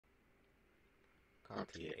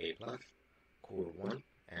CompTIA A+, Core 1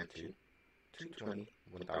 and 2, 220,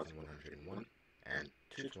 1101, and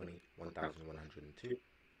 220, 1102,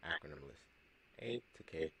 acronym list, A to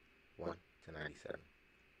K, 1 to 97.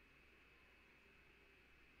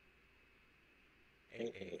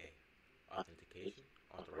 AAA, Authentication,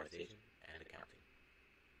 Authorization, and Accounting.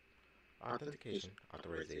 Authentication,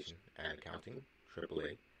 Authorization, and Accounting,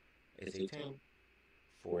 AAA, is a term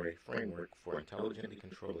for a framework for intelligently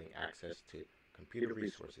controlling access to computer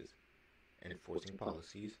resources, enforcing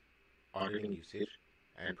policies, auditing usage,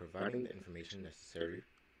 and providing the information necessary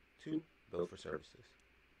to bill for services.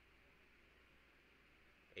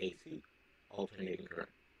 AC, Alternating Current.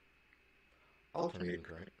 Alternating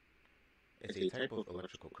current is a type of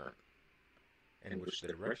electrical current in which the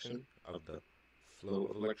direction of the flow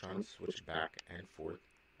of electrons switch back and forth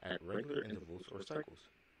at regular intervals or cycles.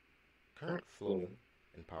 Current flowing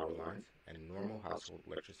in power lines and normal household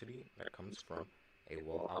electricity that comes from a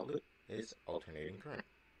wall outlet is alternating current.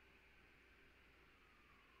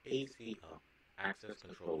 ACL, Access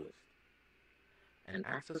Control List. An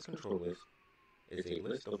access control list is a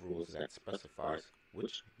list of rules that specifies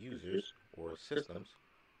which users or systems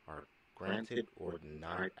are granted or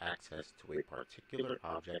denied access to a particular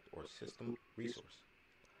object or system resource.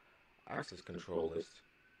 Access control lists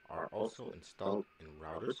are also installed in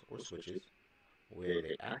routers or switches, where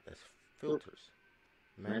they act as filters,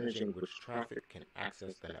 managing which traffic can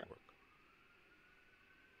access the network.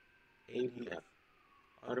 ADF,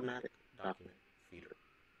 Automatic Document Feeder.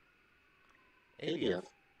 ADF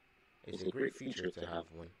is a great feature to have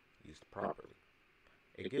when used properly.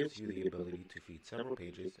 It gives you the ability to feed several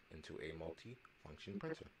pages into a multi-function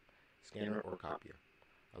printer, scanner, or copier,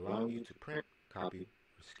 allowing you to print, copy,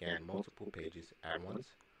 or scan multiple pages at once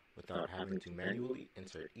without having to manually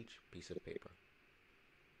insert each piece of paper.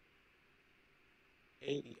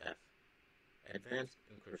 AES, Advanced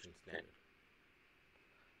Encryption Standard.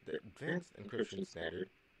 The Advanced Encryption Standard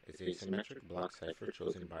is a symmetric block cipher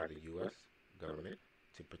chosen by the U.S. government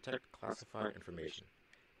to protect classified information.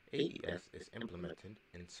 AES is implemented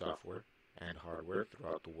in software and hardware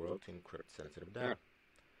throughout the world to encrypt sensitive data.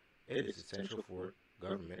 It is essential for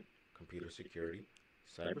government, computer security,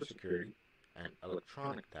 cybersecurity, and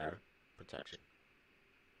electronic data protection.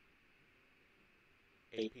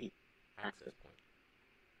 AP, Access Point.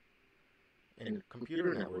 In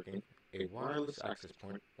computer networking, a wireless access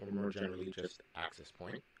point, or more generally just access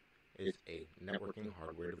point, is a networking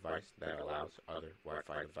hardware device that allows other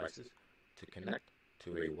Wi-Fi devices to connect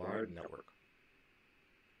to a wired network.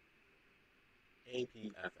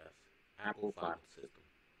 APFS, Apple File System.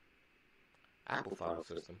 Apple File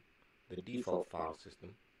System, the default file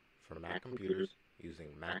system for Mac computers using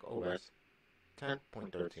Mac OS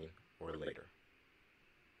 10.13 or later.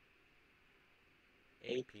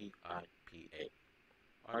 APIPA,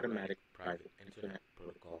 Automatic Private Internet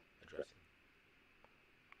Protocol Addressing.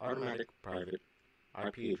 Automatic Private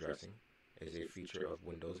IP Addressing is a feature of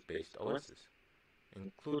Windows-based OSs,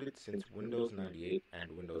 included since Windows 98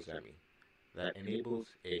 and Windows ME, that enables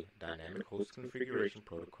a dynamic host configuration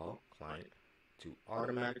protocol client to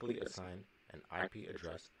automatically assign an IP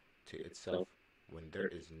address to itself when there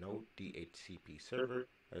is no DHCP server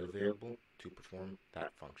available to perform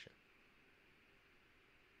that function.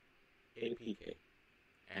 APK,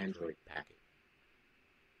 Android Packet.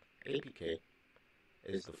 APK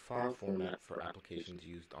is the file format for applications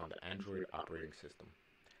used on the Android operating system.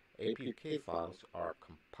 APK files are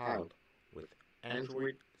compiled with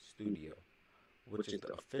Android Studio, which is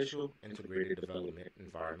the official integrated development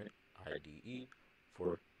environment (IDE)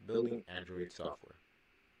 for building Android software.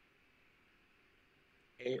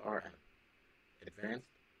 ARM, Advanced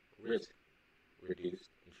Risk Reduced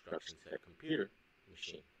Instruction Set Computer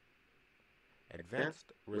Machine.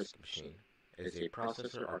 Advanced RISC Machine is a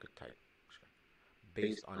processor architecture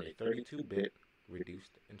based on a 32-bit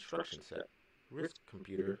reduced instruction set RISC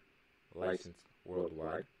computer licensed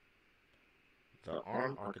worldwide. The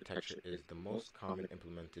ARM architecture is the most common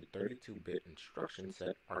implemented 32-bit instruction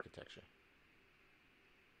set architecture.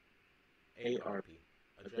 ARP,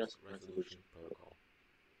 Address Resolution Protocol.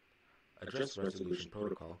 Address Resolution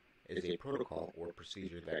Protocol is a protocol or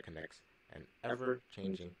procedure that connects an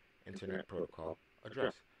ever-changing Internet Protocol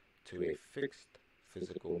address to a fixed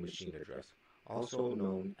physical machine address, also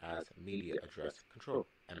known as Media Address Control,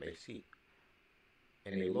 MAC,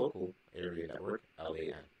 in a local area network,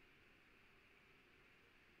 LAN.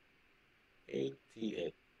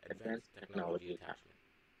 ATA, Advanced Technology Attachment.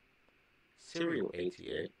 Serial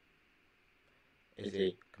ATA is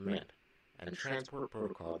a command and transport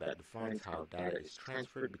protocol that defines how data is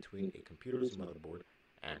transferred between a computer's motherboard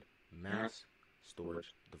and mass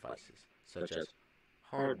storage devices, such as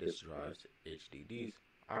hard disk drives, HDDs,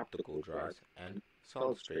 optical drives, and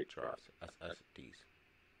solid-state drives, SSDs.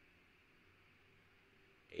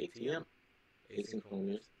 ATM,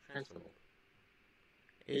 asynchronous transfer mode.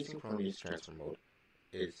 Asynchronous transfer mode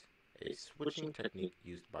is a switching technique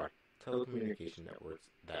used by telecommunication networks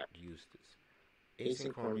that uses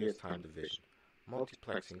asynchronous time division,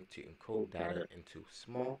 multiplexing to encode data into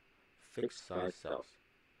small, fixed-size cells.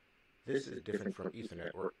 This is different from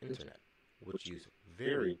Ethernet or Internet, which use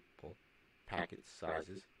variable packet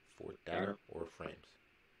sizes for data or frames.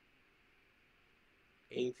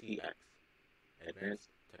 ATX, Advanced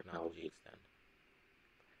Technology Extended.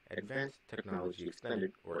 Advanced Technology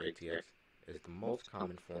Extended, or ATX, is the most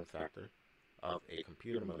common form factor of a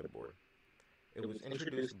computer motherboard. It was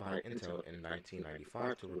introduced by Intel in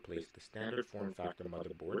 1995 to replace the standard form factor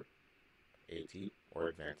motherboard, AT, or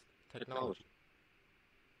Advanced Technology.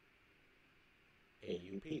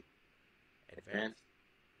 AUP, Advanced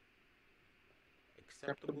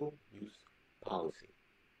Acceptable Use Policy.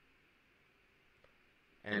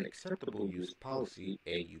 An acceptable use policy,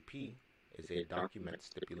 AUP, is a document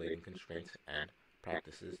stipulating constraints and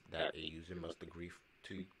practices that a user must agree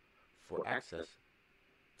to for access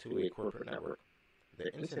to a corporate network,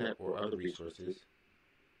 the internet, or other resources.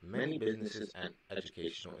 Many businesses and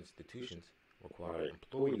educational institutions require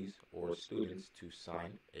employees or students to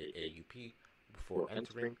sign a AUP before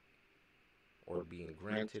entering or being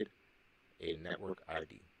granted a network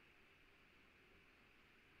ID.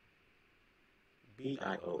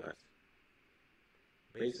 BIOS,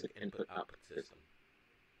 Basic Input Output System.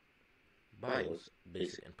 BIOS,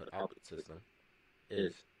 Basic Input Output System,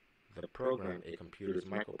 is the program a computer's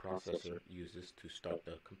microprocessor uses to start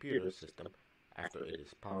the computer system after it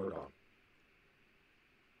is powered on.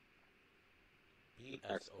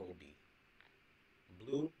 BSOD,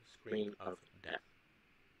 Blue Screen of Death.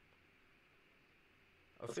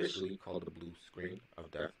 Officially called the blue screen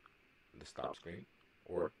of death, the stop screen,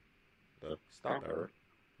 or the stop error,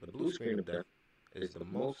 the blue screen of death is the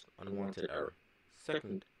most unwanted error,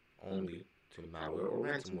 second only to malware or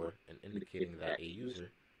ransomware in indicating that a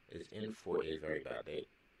user is in for a very bad day.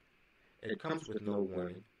 It comes with no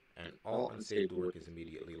warning, and all unsaved work is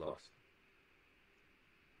immediately lost.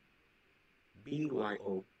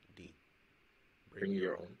 BYOD, Bring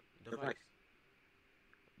Your Own Device.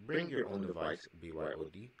 Bring Your Own Device,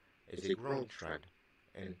 BYOD, is a growing trend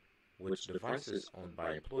in which devices owned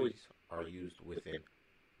by employees are used within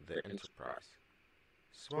the enterprise.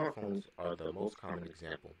 Smartphones are the most common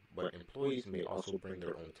example, but employees may also bring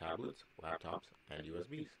their own tablets, laptops, and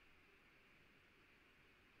USBs.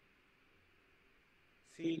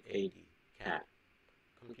 CAD,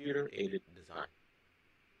 Computer-Aided Design.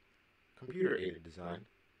 Computer-aided design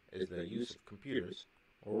is the use of computers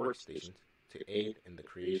or workstations to aid in the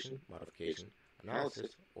creation, modification,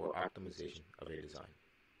 analysis, or optimization of a design.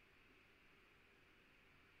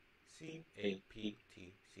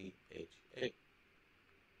 CAPTCHA,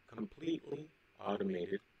 Completely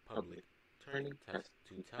Automated Public Turing Test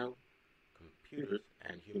to tell computers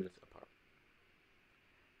and humans apart.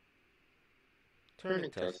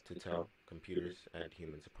 Turing test to tell computers and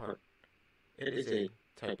humans apart. It is a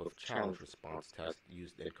type of challenge response test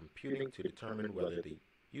used in computing to determine whether the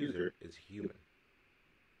user is human.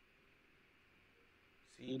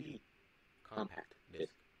 CD, Compact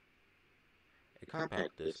Disc. A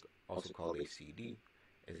compact disc, also called a CD,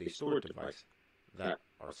 is a storage device that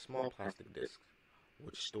are small plastic discs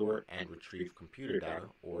which store and retrieve computer data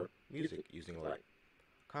or music using light.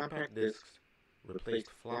 Compact discs replaced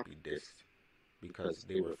floppy disks because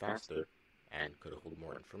they were faster and could hold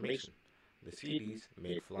more information. The CDs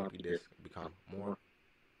made floppy disks become more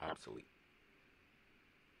obsolete.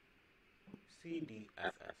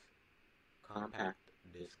 CDFS, Compact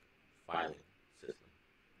Disc Filing System.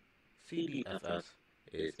 CDFS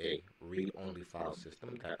is a read-only file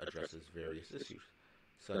system that addresses various issues,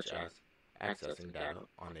 such as accessing data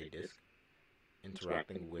on a disk,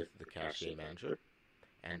 interacting with the cache manager,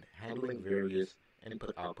 and handling various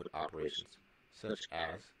input-output operations, such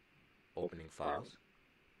as opening files,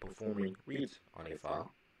 performing reads on a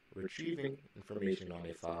file, retrieving information on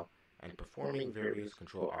a file, and performing various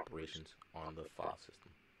control operations on the file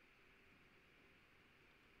system.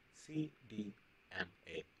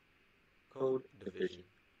 CDMA, Code Division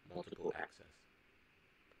Multiple Access.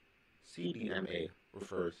 CDMA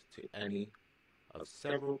refers to any of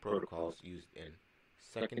several protocols used in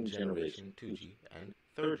second generation 2G and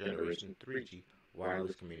third generation 3G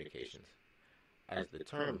wireless communications. As the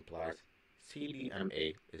term implies,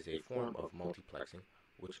 CDMA is a form of multiplexing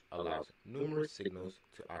which allows numerous signals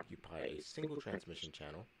to occupy a single transmission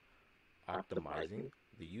channel, optimizing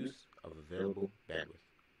the use of available bandwidth.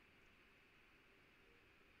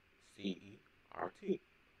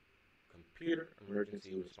 Computer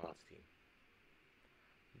Emergency Response Team.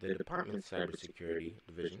 The Department's Cybersecurity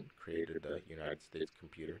Division created the United States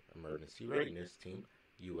Computer Emergency Readiness Team,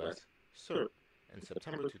 US CERT, in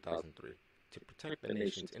September 2003 to protect the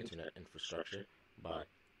nation's internet infrastructure by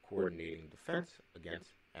coordinating defense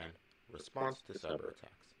against and response to cyber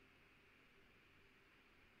attacks.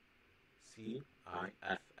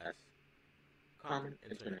 CIFS, Common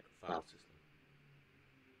Internet File System.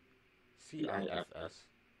 CIFS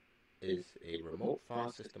is a remote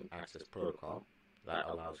file system access protocol that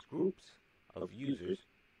allows groups of users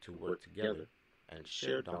to work together and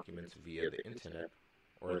share documents via the internet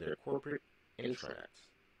or their corporate intranets.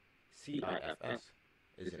 CIFS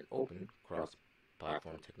is an open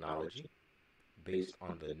cross-platform technology based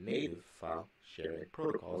on the native file sharing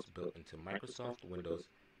protocols built into Microsoft Windows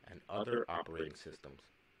and other operating systems.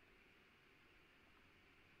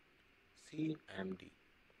 CMD,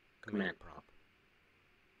 Command Prompt.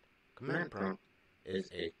 Command Prompt is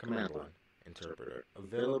a command line interpreter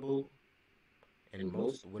available in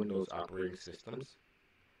most Windows operating systems,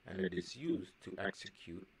 and it is used to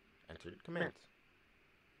execute entered commands.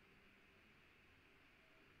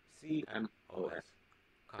 CMOS,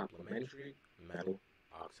 Complementary Metal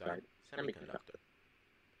Oxide Semiconductor.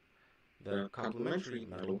 The complementary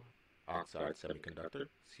metal oxide semiconductor,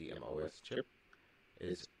 CMOS chip,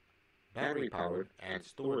 is battery powered and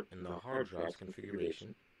stored in the hard drive's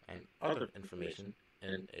configuration and other information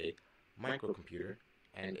in a microcomputer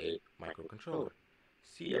and a microcontroller.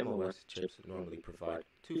 CMOS chips normally provide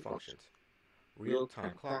two functions: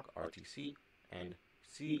 real-time clock RTC and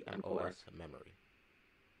CMOS memory.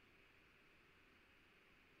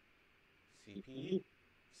 CPU,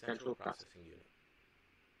 Central Processing Unit.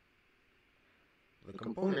 The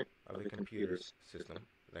component of a computer's system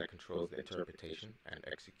that controls the interpretation and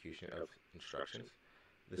execution of instructions.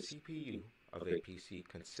 The CPU of a PC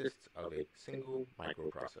consists of a single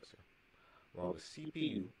microprocessor, while the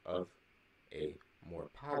CPU of a more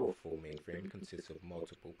powerful mainframe consists of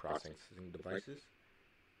multiple processing devices,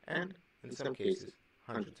 and in some cases,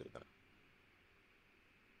 hundreds of them.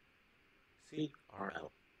 CRL,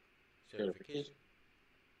 Certification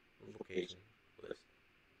Revocation List.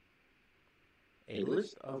 A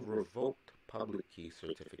list of revoked public key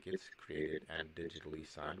certificates created and digitally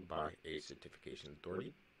signed by a certification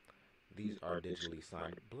authority. These are digitally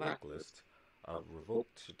signed blacklists of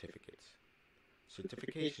revoked certificates.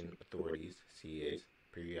 Certification authorities, CAs,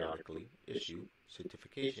 periodically issue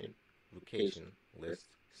certification revocation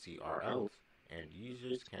lists, CRLs, and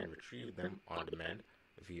users can retrieve them on demand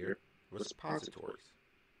via repositories.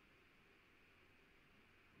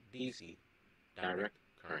 DC, Direct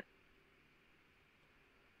Current.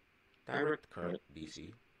 Direct current,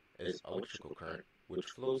 DC, is electrical current which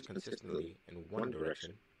flows consistently in one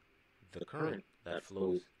direction. The current that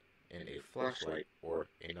flows in a flashlight or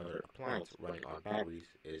another appliance running on batteries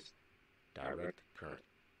is direct current.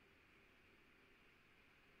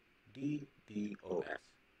 DDoS,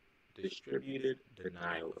 Distributed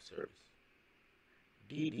Denial of Service.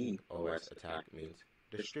 DDoS attack means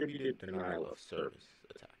Distributed Denial of Service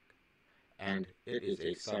attack, and it is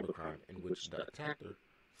a cybercrime in which the attacker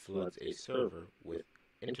floods a server with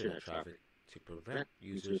internet traffic to prevent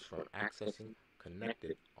users from accessing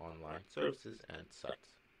connected online services and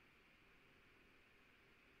sites.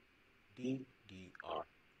 DDR,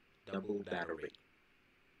 Double Data Rate.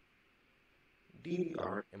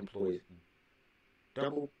 DDR employs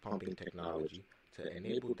double pumping technology to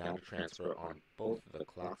enable data transfer on both the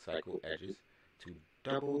clock cycle edges to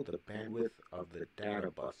double the bandwidth of the data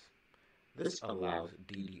bus. This allows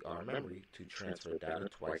DDR memory to transfer data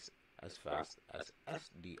twice as fast as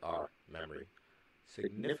SDR memory,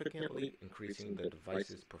 significantly increasing the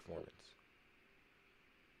device's performance.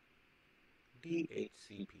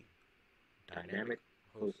 DHCP, Dynamic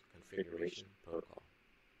Host Configuration Protocol.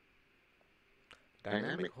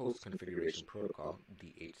 Dynamic Host Configuration Protocol,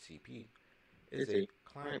 DHCP, is a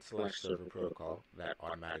client/server protocol that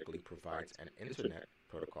automatically provides an Internet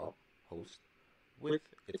Protocol host with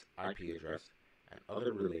its IP address and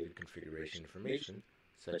other related configuration information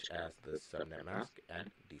such as the subnet mask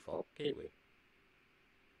and default gateway.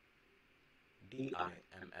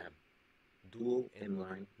 DIMM, Dual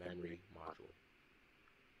Inline Memory Module.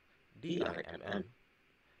 DIMM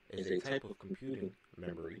is a type of computing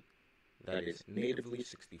memory that is natively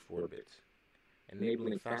 64 bits,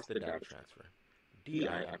 enabling faster data transfer.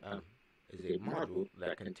 DIMM is a module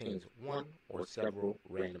that contains one or several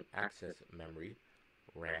random access memory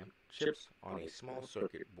RAM chips on a small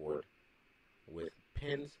circuit board with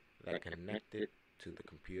pins that connect it to the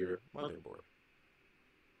computer motherboard.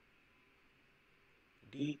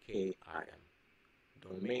 DKIM,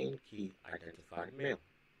 Domain Key Identified Mail.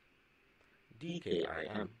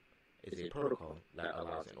 DKIM is a protocol that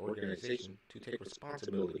allows an organization to take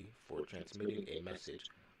responsibility for transmitting a message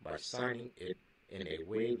by signing it in a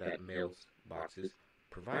way that mailboxes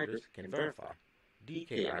providers can verify.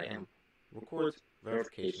 DKIM records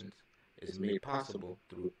verifications is made possible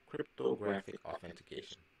through cryptographic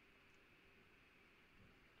authentication.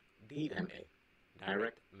 DMA,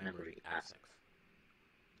 Direct Memory Access.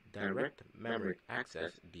 Direct Memory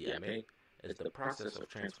Access, DMA, is the process of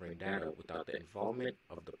transferring data without the involvement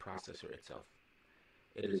of the processor itself.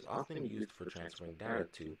 It is often used for transferring data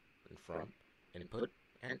to and from input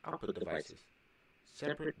and output devices.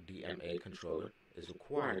 Separate DMA controller is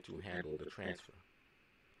required to handle the transfer.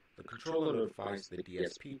 The controller notifies the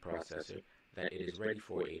DSP processor that it is ready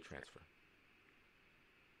for a transfer.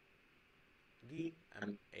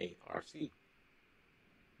 DMARC,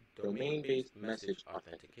 Domain-Based Message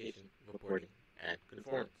Authentication, Reporting, and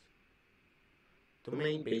Conformance.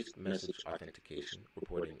 Domain-Based Message Authentication,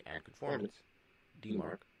 Reporting, and Conformance,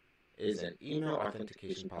 DMARC, is an email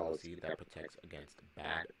authentication policy that protects against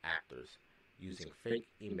bad actors using fake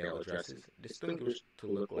email addresses distinguished to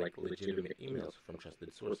look like legitimate emails from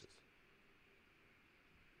trusted sources.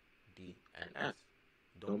 DNS,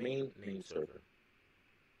 Domain Name Server.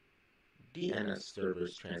 DNS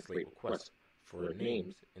servers translate requests for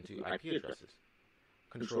names into IP addresses,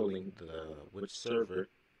 controlling which server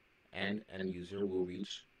and end user will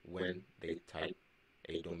reach when they type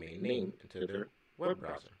a domain name into their web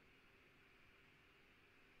browser.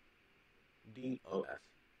 DOS,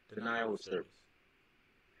 Denial of Service.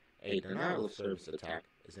 A denial of service attack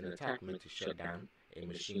is an attack meant to shut down a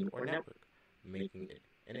machine or network, making it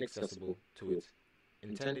inaccessible to its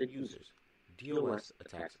intended users. DOS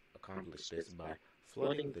attacks accomplish this by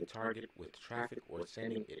flooding the target with traffic or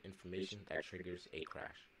sending it information that triggers a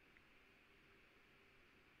crash.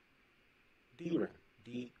 DRAM,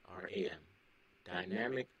 DRAM,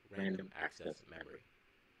 Dynamic Random Access Memory.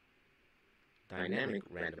 Dynamic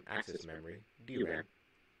Random Access Memory, DRAM,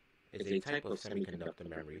 is a type of semiconductor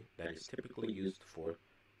memory that is typically used for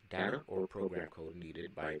data or program code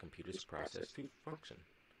needed by a computer's process to function.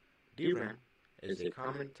 DRAM is a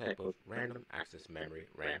common type of random access memory,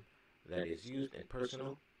 RAM, that is used in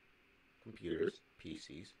personal computers,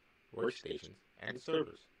 PCs, workstations, and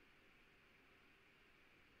servers.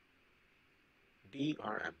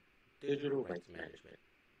 DRM, Digital Rights Management.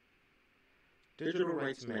 Digital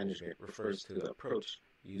rights management refers to the approach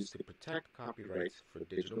used to protect copyrights for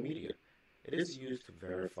digital media. It is used to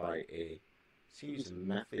verify a series of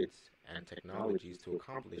methods and technologies to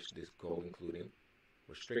accomplish this goal, including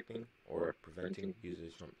restricting or preventing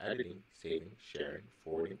users from editing, saving, sharing,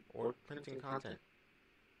 forwarding, or printing content.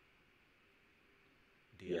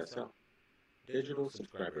 DSL, Digital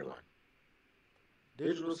Subscriber Line.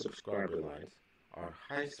 Digital subscriber lines are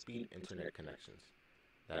high-speed internet connections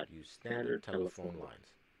that use standard telephone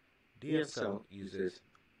lines. DSL uses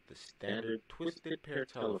the standard twisted pair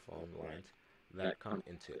telephone lines that come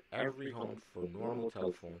into every home for normal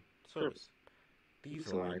telephone service.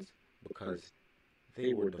 These lines, because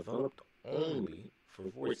they were developed only for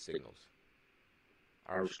voice signals,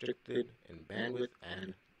 are restricted in bandwidth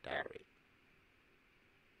and data rate.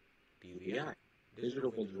 DVI,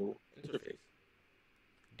 Digital Visual Interface.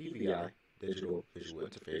 DVI, Digital Visual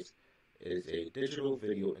Interface, is a digital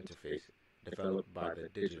video interface developed by the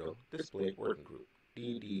Digital Display Working Group,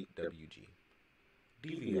 DDWG.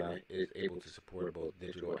 DVI is able to support both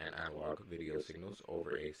digital and analog video signals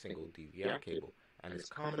over a single DVI cable and is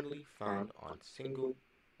commonly found on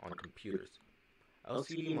computers,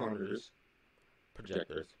 LCD monitors,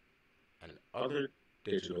 projectors, and other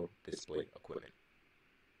digital display equipment.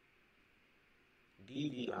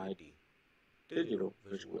 DVI-D, Digital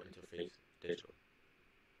Visual Interface Digital.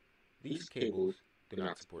 These cables do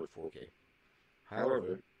not support 4K.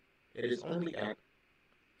 However, it is only at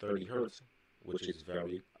 30 Hz, which is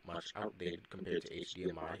very much outdated compared to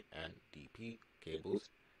HDMI and DP cables.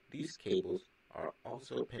 These cables are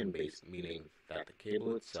also pin-based, meaning that the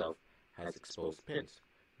cable itself has exposed pins.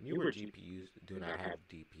 Newer GPUs do not have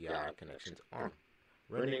DPI connections on,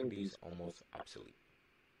 rendering these almost obsolete.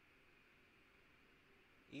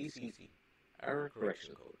 ECC, Error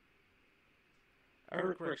Correction Code.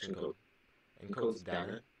 Error Correction Code encodes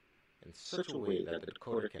data in such a way that the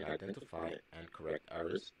decoder can identify and correct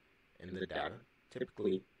errors in the data.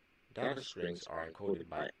 Typically, data strings are encoded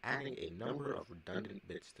by adding a number of redundant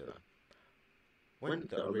bits to them. When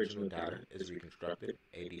the original data is reconstructed,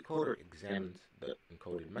 a decoder examines the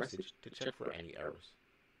encoded message to check for any errors.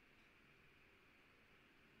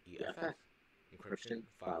 EFS, Encryption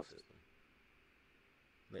File System.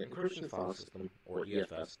 The encryption file system, or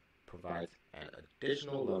EFS, provides an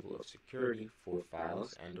additional level of security for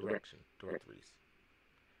files and directories.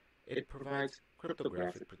 It provides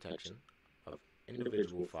cryptographic protection of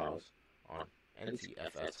individual files on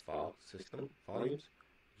NTFS file system volumes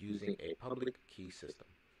using a public key system.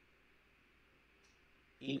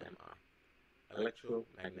 EMI,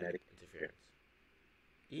 electromagnetic interference.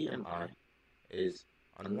 EMI is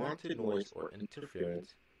unwanted noise or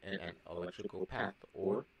interference in an electrical path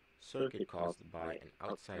or circuit caused by an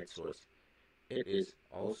outside source. It is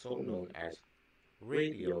also known as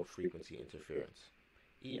radio frequency interference.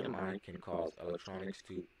 EMI can cause electronics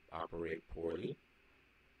to operate poorly,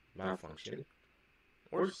 malfunction,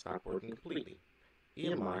 or stop working completely.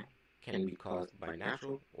 EMI can be caused by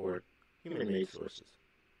natural or human-made sources.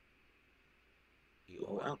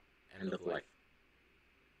 EOL, end of life.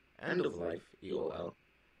 End of life, EOL,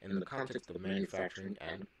 in the context of manufacturing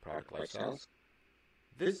and product life cycles,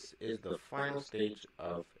 this is the final stage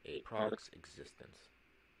of a product's existence.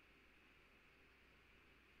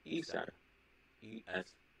 eSATA,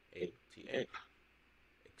 ESATA,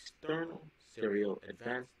 External Serial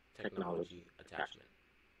Advanced Technology Attachment.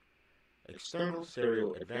 External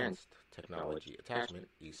Serial Advanced Technology Attachment,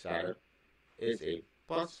 eSATA, is a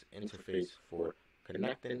bus interface for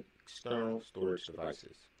connecting external storage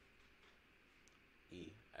devices.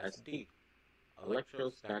 ESD,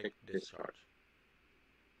 Electrostatic Discharge.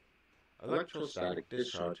 Electrostatic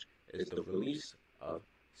discharge is the release of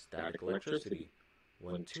static electricity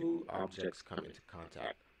when two objects come into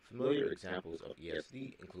contact. Familiar examples of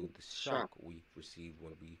ESD include the shock we receive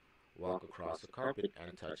when we walk across a carpet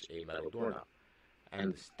and touch a metal doorknob,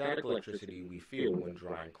 and the static electricity we feel when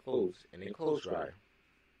drying clothes in a clothes dryer.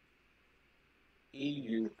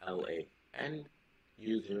 EULA, End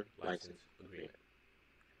User License Agreement.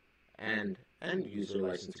 And End User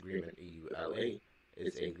License Agreement, EULA,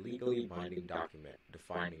 is a legally binding document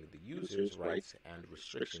defining the user's rights and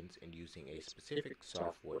restrictions in using a specific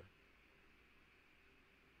software.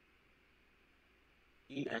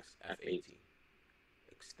 EXFAT,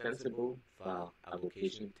 Extensible File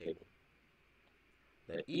Allocation Table.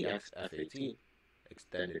 The EXFAT,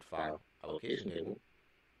 Extended File Allocation Table,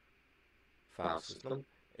 file system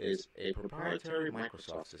is a proprietary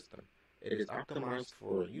Microsoft system. It is optimized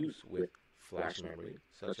for use with flash memory,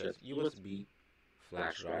 such as USB,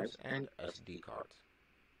 flash drives, and SD cards.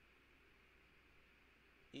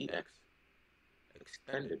 EX,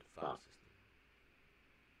 Extended File System.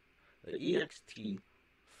 The EXT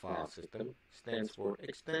file system stands for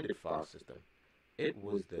Extended File System. It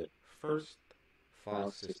was the first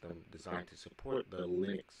file system designed to support the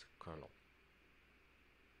Linux kernel.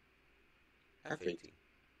 FAT,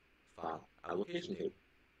 File Allocation Table.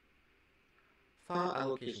 File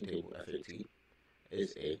Allocation Table, FAT,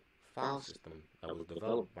 is a file system that was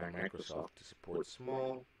developed by Microsoft to support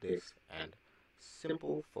small disk and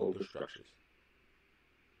simple folder structures.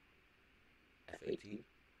 FAT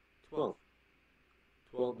 12,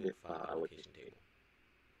 12-bit file allocation table.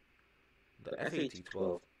 The FAT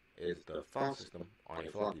 12 is the file system on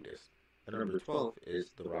a floppy disk. The number 12 is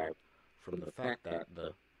derived from the fact that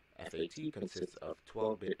the FAT consists of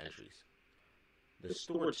 12-bit entries. The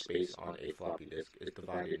storage space on a floppy disk is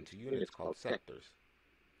divided into units called sectors.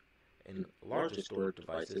 In larger storage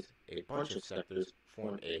devices, a bunch of sectors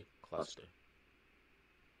form a cluster.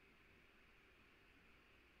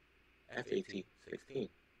 FAT 16,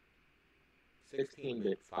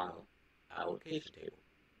 16-bit file allocation table.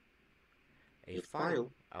 A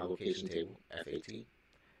file allocation table, FAT,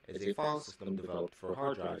 is a file system developed for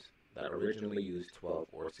hard drives that originally used 12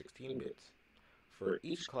 or 16 bits. For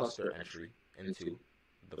each cluster entry into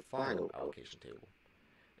the file allocation table,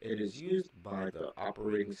 it is used by the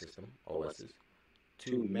operating system, OSs,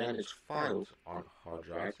 to manage files on hard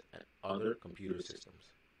drives and other computer systems.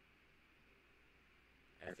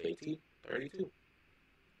 FAT 32,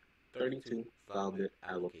 32 file-bit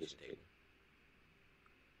allocation table.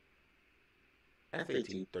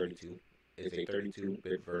 FAT 32 is a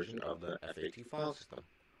 32-bit version of the FAT file system.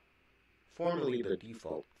 Formerly the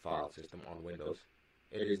default file system on Windows,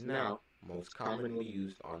 it is now most commonly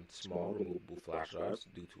used on small removable flash drives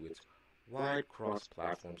due to its wide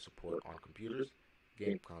cross-platform support on computers,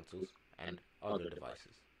 game consoles, and other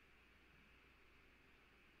devices.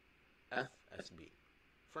 FSB,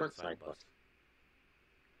 Frontside Bus.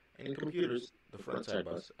 In computers, the frontside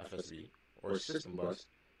bus, FSB, or system bus,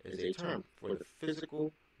 is a term for the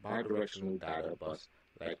physical bidirectional data bus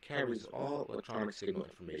that carries all electronic signal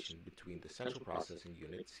information between the central processing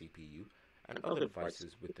unit, CPU, and other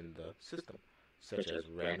devices within the system, such as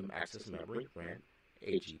random access memory, RAM,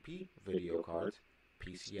 AGP, video cards,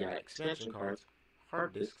 PCI expansion cards,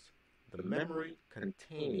 hard disks, the memory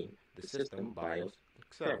containing the system, BIOS,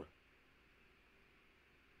 etc.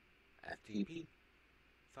 FTP,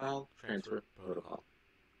 File Transfer Protocol.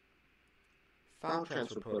 File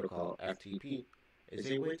Transfer Protocol, FTP, is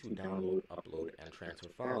a way to download, upload, and transfer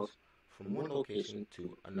files from one location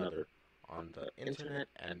to another on the internet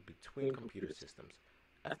and between computer systems.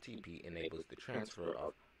 FTP enables the transfer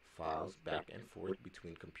of files back and forth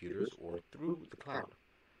between computers or through the cloud.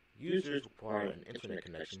 Users require an internet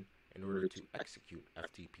connection in order to execute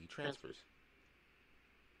FTP transfers.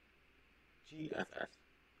 GFS,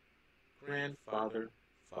 Grandfather,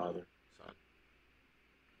 Father, Son.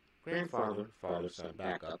 Grandfather, Father, Son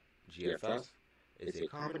Backup, GFS, is a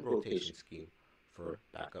common rotation scheme for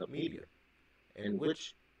backup media, in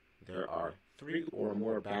which there are 3 or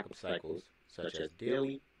more backup cycles, such as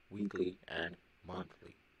daily, weekly, and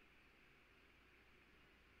monthly.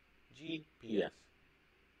 GPS,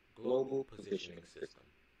 Global Positioning System.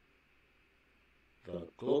 The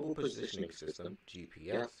Global Positioning System,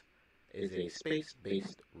 GPS, is a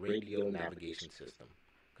space-based radio navigation system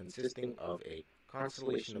consisting of a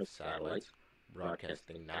constellation of satellites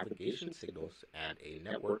broadcasting navigation signals and a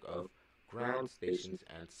network of ground stations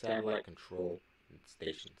and satellite control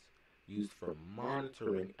stations used for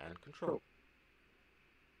monitoring and control.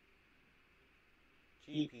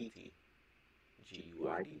 GPT,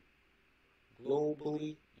 GUID,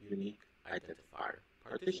 Globally Unique Identifier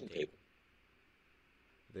Partition Table.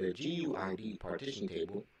 The GUID partition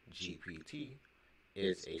table, GPT,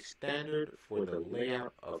 is a standard for the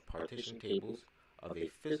layout of partition tables of a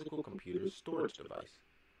physical computer storage device,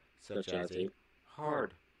 such as a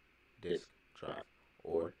hard disk drive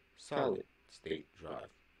or solid state drive,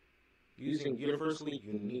 using universally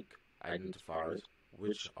unique identifiers,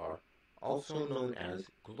 which are also known as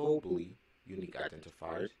globally unique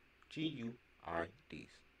identifiers, GUIDs.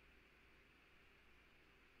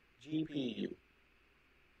 GPU,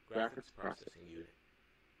 Graphics Processing Unit.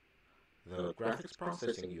 The graphics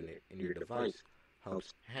processing unit in your device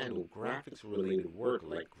helps handle graphics-related work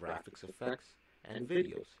like graphics effects and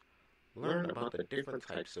videos. Learn about the different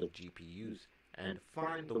types of GPUs and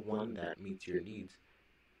find the one that meets your needs.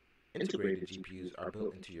 Integrated GPUs are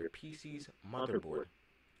built into your PC's motherboard,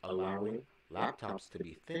 allowing laptops to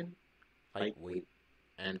be thin, lightweight,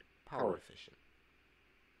 and power efficient.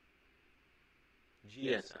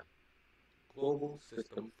 GSM, Global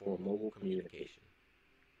System for Mobile Communication.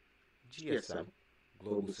 GSM,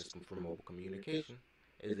 Global System for Mobile Communication,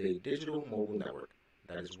 is a digital mobile network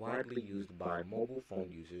that is widely used by mobile phone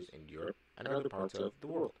users in Europe and other parts of the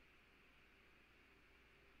world.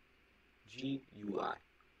 GUI,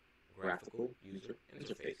 Graphical User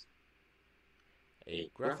Interface. A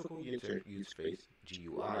graphical user interface,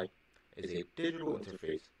 GUI, is a digital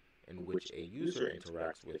interface in which a user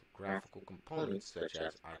interacts with graphical components such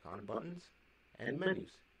as icon buttons and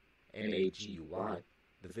menus. In a GUI,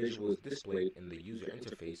 the visuals displayed in the user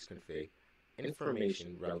interface convey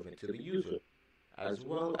information relevant to the user, as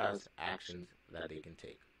well as actions that they can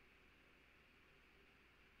take.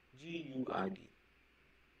 GUID,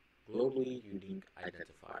 Globally Unique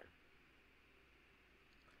Identifier.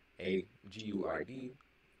 A GUID,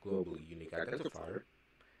 Globally Unique Identifier,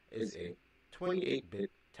 is a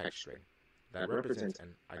 28-bit text string that represents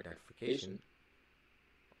an identification.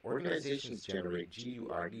 Organizations generate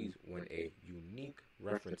GUIDs when a unique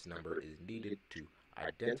reference number is needed to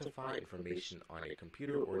identify information on a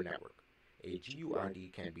computer or network. A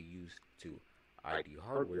GUID can be used to ID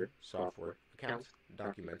hardware, software, accounts,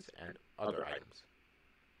 documents, and other items.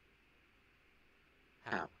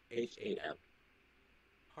 HAL, H-A-L,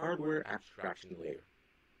 Hardware Abstraction Layer.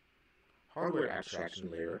 Hardware Abstraction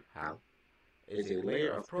Layer, HAL, is a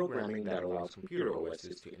layer of programming that allows computer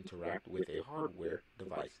OSs to interact with a hardware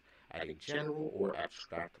device at a general or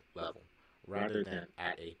abstract level, rather than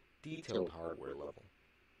at a detailed hardware level.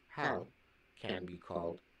 HAL can be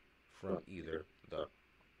called from either the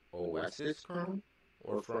OS's kernel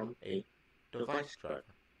or from a device driver.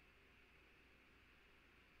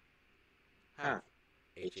 HAV,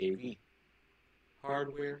 HAV,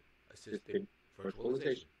 Hardware Assisted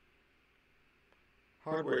Virtualization.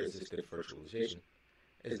 Hardware-assisted virtualization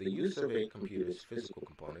is the use of a computer's physical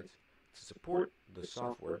components to support the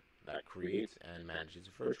software that creates and manages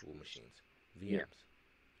virtual machines, VMs.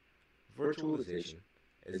 Virtualization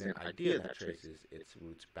is an idea that traces its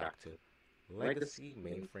roots back to legacy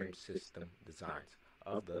mainframe system designs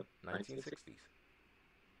of the 1960s.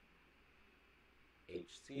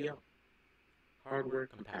 HCL, Hardware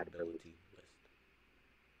Compatibility List.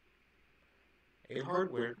 A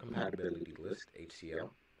hardware compatibility list, HCL,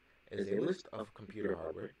 is a list of computer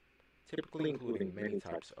hardware, typically including many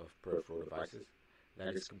types of peripheral devices,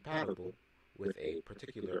 that is compatible with a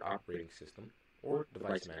particular operating system or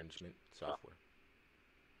device management software.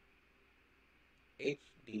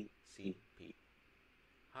 HDCP,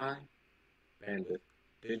 High Bandwidth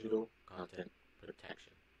Digital Content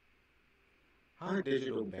Protection. High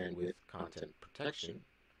Digital Bandwidth Content Protection,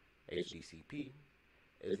 HDCP,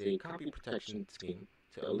 is a copy protection scheme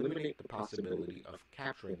to eliminate the possibility of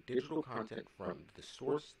capturing digital content from the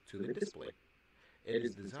source to the display. It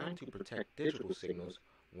is designed to protect digital signals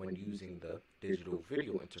when using the Digital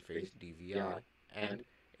Video Interface (DVI) and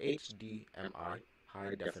HDMI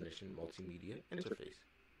High Definition Multimedia Interface.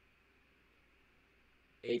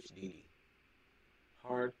 HDD,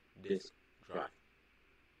 Hard Disk Drive.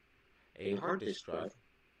 A hard disk drive,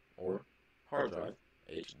 or hard drive,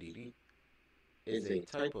 HDD, is a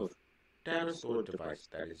type of data storage device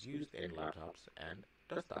that is used in laptops and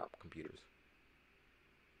desktop computers.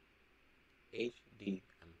 HDMI,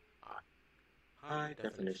 High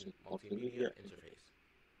Definition Multimedia Interface.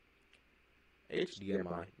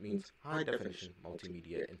 HDMI means High Definition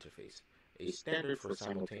Multimedia Interface, a standard for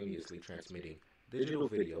simultaneously transmitting digital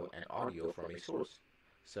video and audio from a source,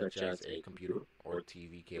 such as a computer or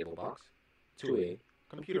TV cable box, to a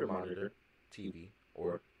computer monitor, TV,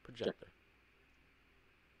 or projector.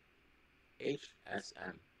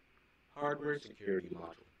 HSM, Hardware Security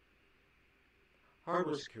Module.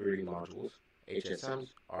 Hardware security modules,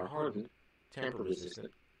 HSMs, are hardened,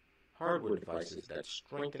 tamper-resistant hardware devices that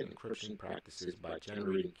strengthen encryption practices by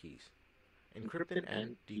generating keys, encrypting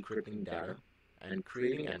and decrypting data, and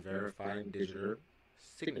creating and verifying digital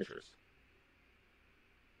signatures.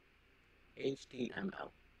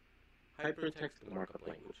 HTML, Hypertext Markup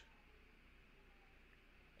Language.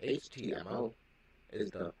 HTML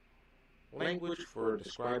is the language for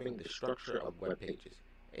describing the structure of web pages.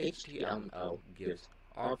 HTML gives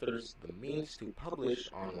authors the means to publish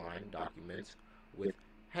online documents with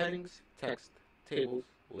headings, text, tables,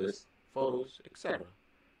 lists, photos, etc.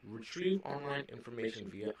 Retrieve online information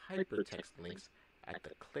via hypertext links at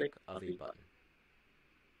the click of a button.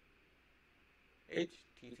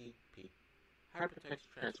 HTTP, Hypertext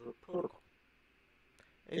Transfer Protocol.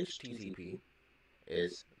 HTTP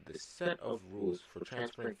is the set of rules for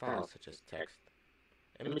transferring files such as text,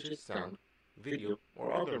 images, sound, video,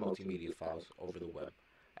 or other multimedia files over the web.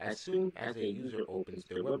 As soon as a user opens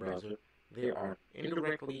their web browser, they are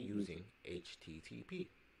indirectly using HTTP.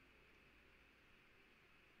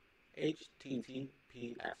 HTTPS,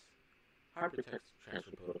 Hypertext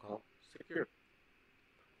Transfer Protocol Secure.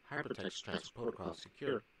 Hypertext Transfer Protocol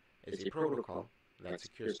Secure is a protocol that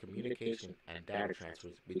secures communication and data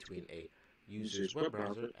transfers between a user's web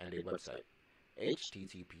browser and a website.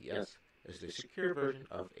 HTTPS is the secure version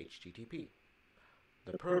of HTTP.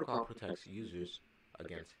 The protocol protects users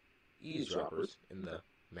against eavesdroppers in the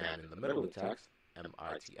man-in-the-middle attacks,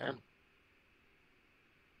 MITM.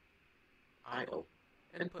 I/O,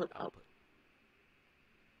 Input-Output.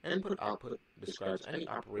 Input-Output describes any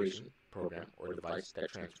operation, program, or device that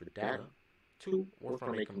transfers data to or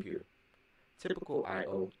from a computer. Typical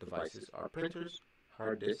I/O devices are printers,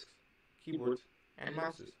 hard disks, keyboards, and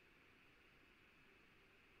mouses.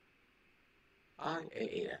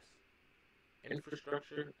 IaaS,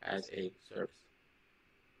 Infrastructure as a Service.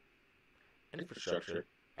 Infrastructure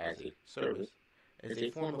as a Service is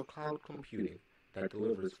a form of cloud computing that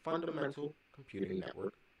delivers fundamental computing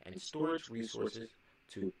network and storage resources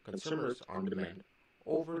to consumers on demand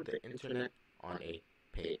over the internet on a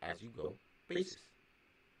pay-as-you-go basis.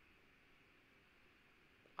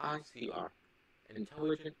 ICR,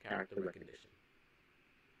 Intelligent Character Recognition.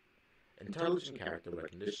 Intelligent Character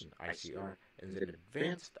Recognition, ICR, is an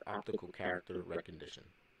advanced optical character recognition.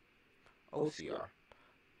 OCR.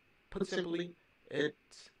 Put simply,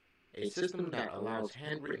 it's a system that allows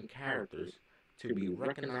handwritten characters to be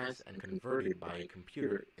recognized and converted by a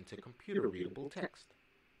computer into computer-readable text.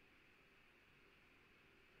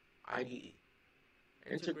 IDE,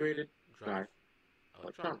 Integrated Drive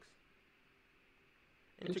Electronics.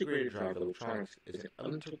 Integrated Drive Electronics is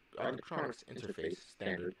an electronics interface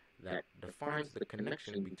standard that defines the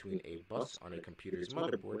connection between a bus on a computer's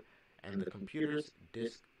motherboard and the computer's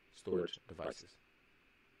disk storage devices.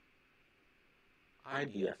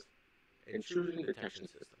 IDS, Intrusion Detection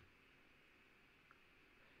System.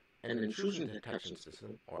 An intrusion detection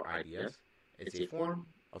system, or IDS, is a form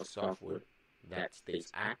of software that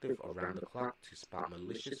stays active around the clock to spot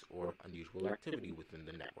malicious or unusual activity within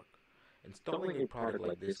the network. Installing a product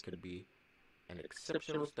like this could be an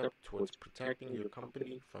exceptional step towards protecting your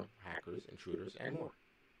company from hackers, intruders, and more.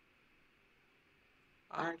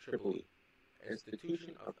 IEEE,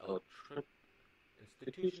 Institution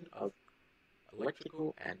of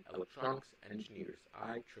Electrical and Electronics Engineers,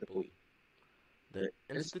 IEEE. The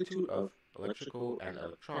Institute of Electrical and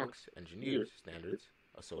Electronics Engineers Standards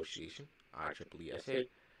Association, IEEE,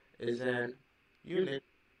 is an unit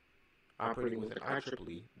operating within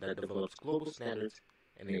IEEE that develops global standards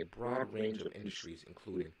in a broad range of industries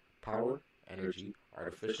including power, energy,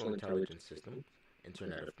 artificial intelligence systems,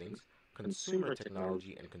 Internet of Things, consumer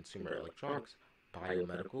technology and consumer electronics,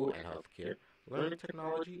 biomedical and healthcare, learning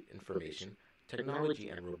technology, information, technology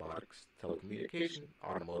and robotics, telecommunication,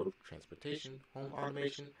 automotive, transportation, home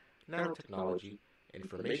automation, nanotechnology,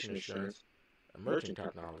 information assurance, emerging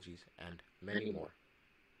technologies, and many more.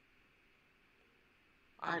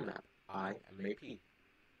 IMAP, IMAP,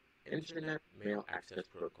 Internet Mail Access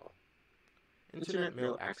Protocol. Internet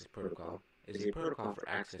Mail Access Protocol is a protocol for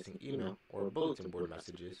accessing email or bulletin board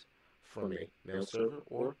messages from a mail server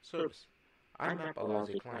or service. IMAP allows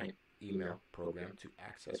a client email program to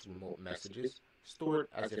access remote messages stored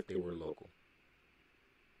as if they were local.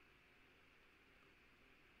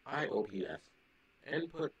 IOPS,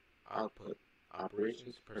 Input Output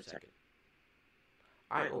Operations per Second.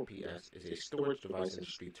 IOPS is a storage device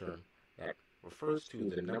industry term that refers to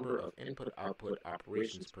the number of input-output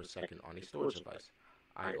operations per second on a storage device.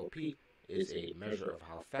 IOP is a measure of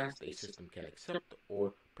how fast a system can accept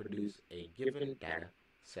or produce a given data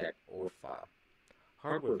set or file.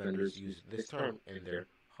 Hardware vendors use this term in their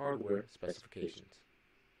hardware specifications.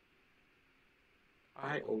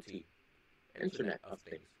 IoT, Internet of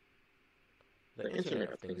Things. The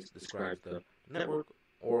Internet of Things describes the network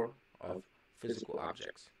or of physical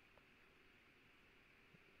objects.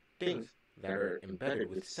 Things that are embedded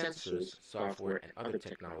with sensors, software, and other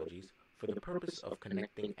technologies for the purpose of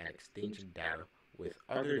connecting and exchanging data with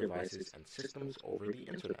other devices and systems over the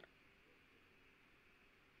Internet.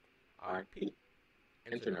 IP,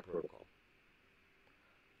 Internet Protocol.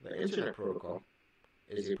 The Internet Protocol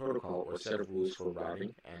is a protocol or set of rules for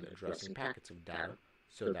routing and addressing packets of data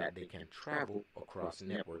so that they can travel across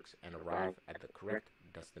networks and arrive at the correct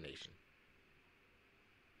destination.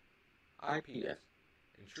 IPS,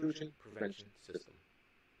 Intrusion Prevention System.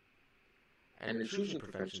 An intrusion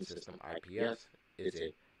prevention system, IPS, is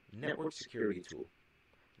a network security tool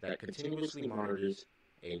that continuously monitors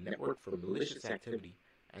a network for malicious activity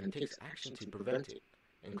and takes action to prevent it,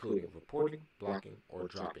 including reporting, blocking, or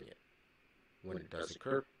dropping it. When it does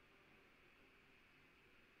occur,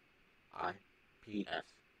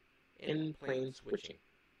 IPS, In-Plane Switching.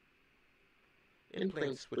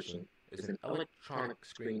 In-plane switching is an electronic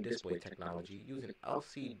screen display technology using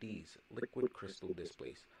LCDs, liquid crystal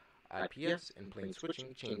displays. IPS in-plane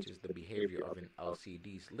switching changes the behavior of an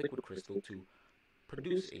LCD's liquid crystal to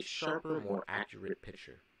produce a sharper, more accurate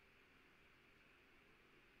picture.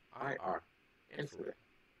 IR, Infrared.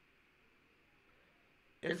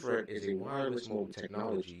 Infrared is a wireless mobile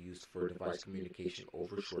technology used for device communication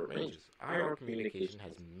over short ranges. IR communication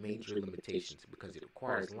has major limitations because it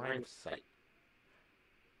requires line of sight,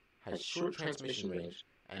 has short transmission range,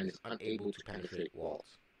 and is unable to penetrate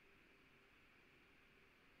walls.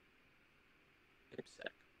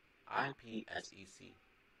 IPsec, IPSEC,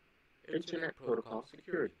 Internet Protocol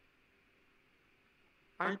Security.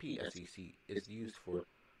 IPSEC is used for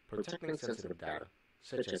protecting sensitive data,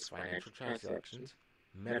 such as financial transactions,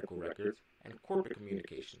 medical records, and corporate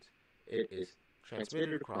communications. It is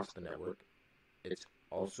transmitted across the network. It's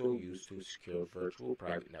also used to secure virtual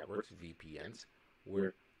private networks, VPNs,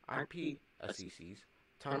 where IPSECs,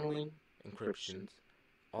 tunneling, encryptions,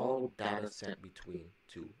 all data sent between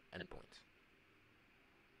two endpoints.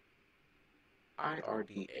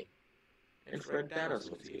 IRDA, Infrared Data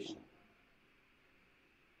Association.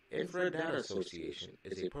 Infrared Data Association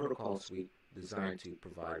is a protocol suite designed to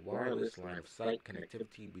provide wireless line-of-sight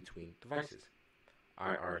connectivity between devices.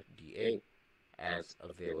 IRDA, as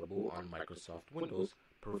available on Microsoft Windows,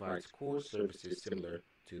 provides core services similar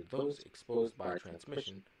to those exposed by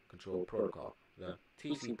Transmission Control Protocol, the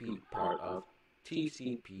TCP part of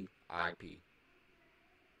TCP/IP.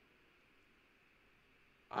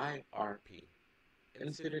 IRP,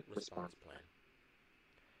 Incident Response Plan.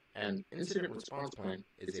 An incident response plan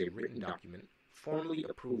is a written document formally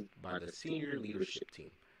approved by the senior leadership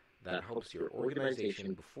team that helps your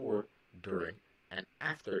organization before, during, and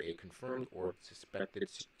after a confirmed or suspected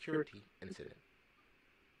security incident.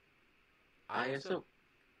 ISO,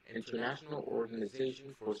 International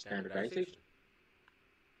Organization for Standardization.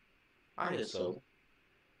 ISO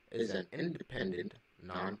is an independent,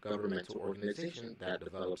 non-governmental organization that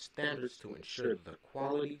develops standards to ensure the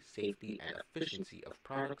quality, safety, and efficiency of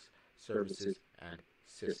products, services, and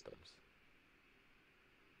systems.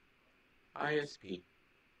 ISP,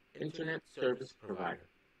 Internet Service Provider.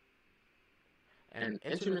 An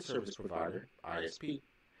Internet Service Provider, ISP,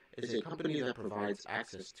 is a company that provides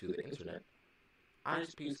access to the Internet.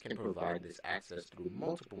 ISPs can provide this access through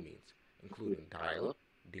multiple means, including dial-up,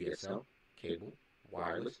 DSL, cable,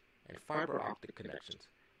 wireless, and fiber optic connections.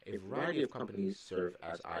 A variety of companies serve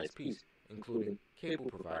as ISPs, including cable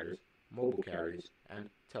providers, mobile carriers, and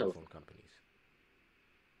telephone companies.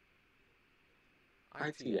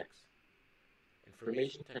 ITX,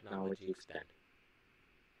 Information Technology Extend.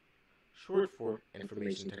 Short for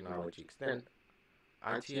Information Technology Extend,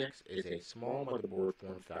 ITX is a small motherboard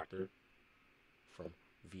form factor from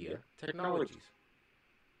VIA Technologies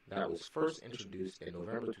that was first introduced in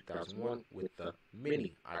November 2001 with the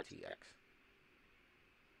Mini ITX.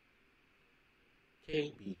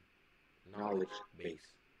 KB, Knowledge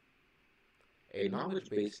Base. A knowledge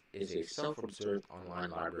base is a self-observed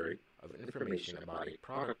online library of information about a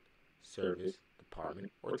product, service,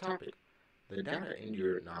 department, or topic. The data in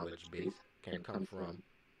your knowledge base can come from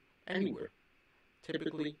anywhere.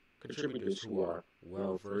 Typically, contributors who are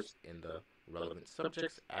well-versed in the relevant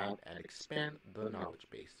subjects add and expand the knowledge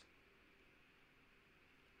base.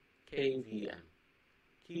 KVM,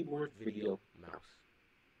 Keyboard Video Mouse.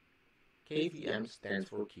 KVM stands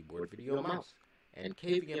for Keyboard Video Mouse, and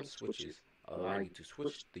KVM switches allow you to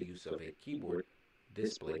switch the use of a keyboard,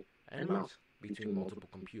 display, and mouse between multiple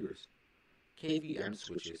computers. KVM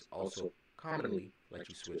switches also commonly let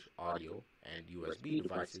you switch audio and USB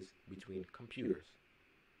devices between computers.